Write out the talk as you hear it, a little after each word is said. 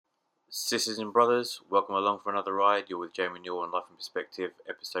Sisters and brothers, welcome along for another ride. You're with Jamie Newell on Life in Perspective,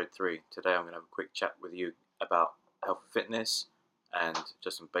 episode 3. Today I'm going to have a quick chat with you about health and fitness and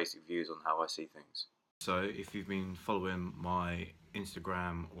just some basic views on how I see things. So if you've been following my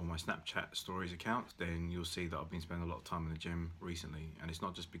Instagram or my Snapchat stories account, then you'll see that I've been spending a lot of time in the gym recently. And it's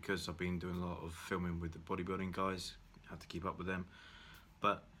not just because I've been doing a lot of filming with the bodybuilding guys, have to keep up with them,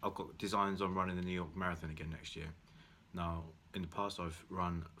 but I've got designs on running the New York Marathon again next year. Now, in the past I've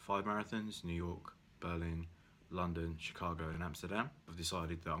run 5 marathons: New York, Berlin, London, Chicago and Amsterdam. I've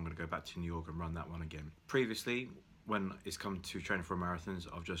decided that I'm going to go back to New York and run that one again. Previously, when it's come to training for marathons,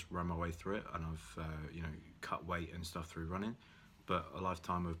 I've just run my way through it and I've cut weight and stuff through running. But a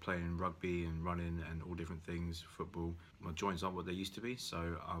lifetime of playing rugby and running and all different things, football, my joints aren't what they used to be,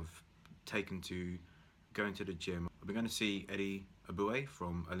 so I've taken to going to the gym. I've been going to see Eddie Aboué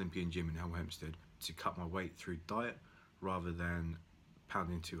from Olympian Gym in Hemel Hempstead to cut my weight through diet rather than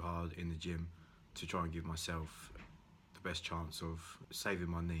pounding too hard in the gym, to try and give myself the best chance of saving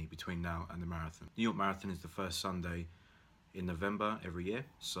my knee between now and the marathon. New York Marathon is the first Sunday in November every year,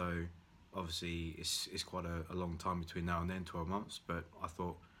 so obviously it's quite a long time between now and then, 12 months, but I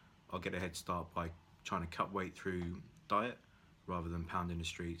thought I'll get a head start by trying to cut weight through diet rather than pounding the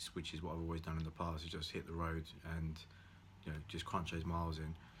streets, which is what I've always done in the past, is just hit the road and just crunch those miles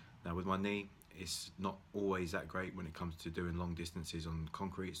in. Now with my knee, it's not always that great when it comes to doing long distances on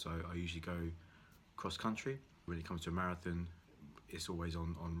concrete, so I usually go cross country. When it comes to a marathon, it's always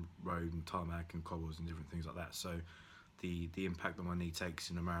on road and tarmac and cobbles and different things like that, so the impact that my knee takes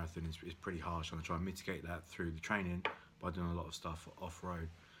in a marathon is pretty harsh, and I try and mitigate that through the training by doing a lot of stuff off-road.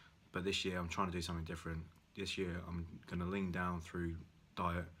 But this year I'm trying to do something different. This year I'm going to lean down through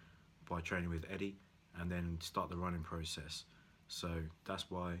diet by training with Eddie and then start the running process. So that's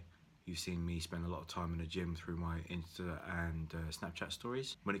why you've seen me spend a lot of time in the gym through my Insta and Snapchat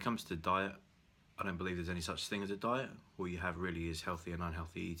stories. When it comes to diet, I don't believe there's any such thing as a diet. All you have really is healthy and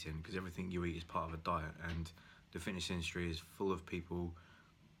unhealthy eating, because everything you eat is part of a diet, and the fitness industry is full of people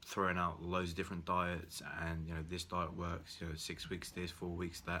throwing out loads of different diets, and this diet works, 6 weeks this, 4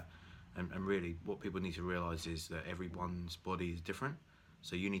 weeks that, and really what people need to realise is that everyone's body is different,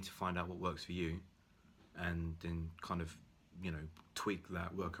 so you need to find out what works for you and then kind of tweak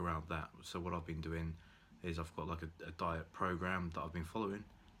that, work around that. So what I've been doing is I've got like a diet program that I've been following,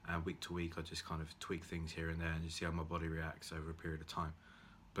 and week to week I just kind of tweak things here and there and just see how my body reacts over a period of time.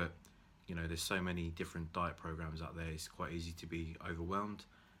 But there's so many different diet programs out there, it's quite easy to be overwhelmed,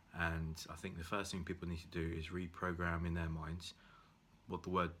 and I think the first thing people need to do is reprogram in their minds what the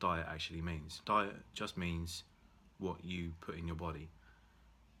word diet actually means. Diet just means what you put in your body.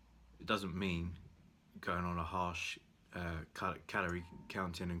 It doesn't mean going on a harsh calorie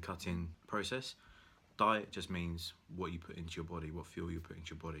counting and cutting process. Diet just means what you put into your body, what fuel you put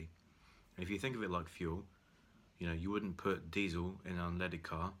into your body. And if you think of it like fuel, you wouldn't put diesel in an unleaded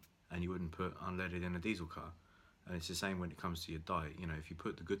car, and you wouldn't put unleaded in a diesel car. And it's the same when it comes to your diet. If you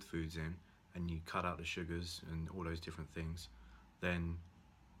put the good foods in and you cut out the sugars and all those different things, then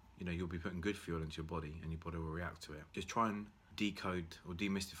you'll be putting good fuel into your body, and your body will react to it. Just try and decode or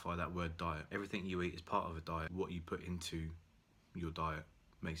demystify that word diet. Everything you eat is part of a diet. What you put into your diet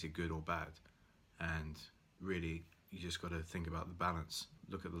makes it good or bad, and really you just got to think about the balance.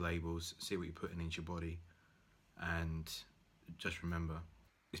 Look at the labels, see what you're putting into your body, and just remember,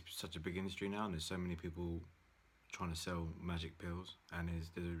 it's such a big industry now, and there's so many people trying to sell magic pills, and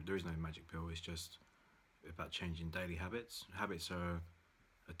there is no magic pill. It's just about changing daily habits. Habits are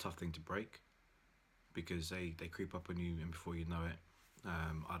a tough thing to break, because they creep up on you, and before you know it,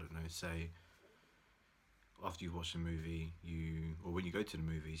 I don't know, say after you've watched a movie, or when you go to the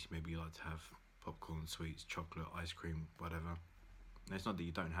movies, maybe you like to have popcorn, sweets, chocolate, ice cream, whatever. And it's not that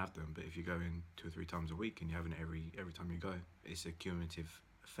you don't have them, but if you go in 2 or 3 times a week and you're having it every time you go, it's a cumulative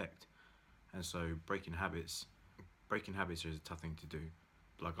effect. And so breaking habits is a tough thing to do.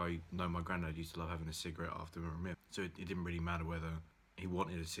 Like, I know my granddad used to love having a cigarette after a meal, so it didn't really matter whether he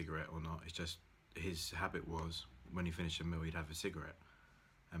wanted a cigarette or not. It's just his habit was, when he finished a meal, he'd have a cigarette.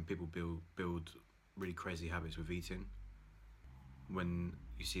 And people build really crazy habits with eating. When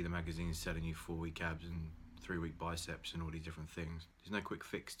you see the magazines selling you 4-week abs and 3-week biceps and all these different things, there's no quick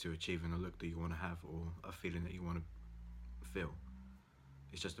fix to achieving a look that you want to have or a feeling that you want to feel.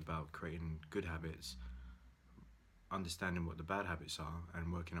 It's just about creating good habits, understanding what the bad habits are,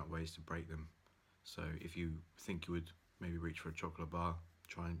 and working out ways to break them. So if you think you would maybe reach for a chocolate bar,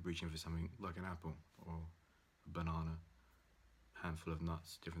 try and reach in for something like an apple or a banana, handful of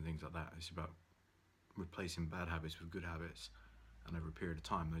nuts, different things like that. It's about replacing bad habits with good habits, and over a period of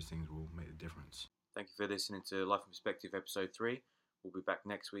time those things will make the difference. Thank you for listening to Life in Perspective episode 3. We'll be back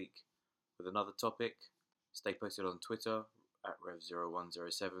next week with another topic. Stay posted on Twitter at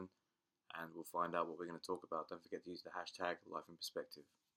Rev0107 and we'll find out what we're going to talk about. Don't forget to use the hashtag Life in Perspective.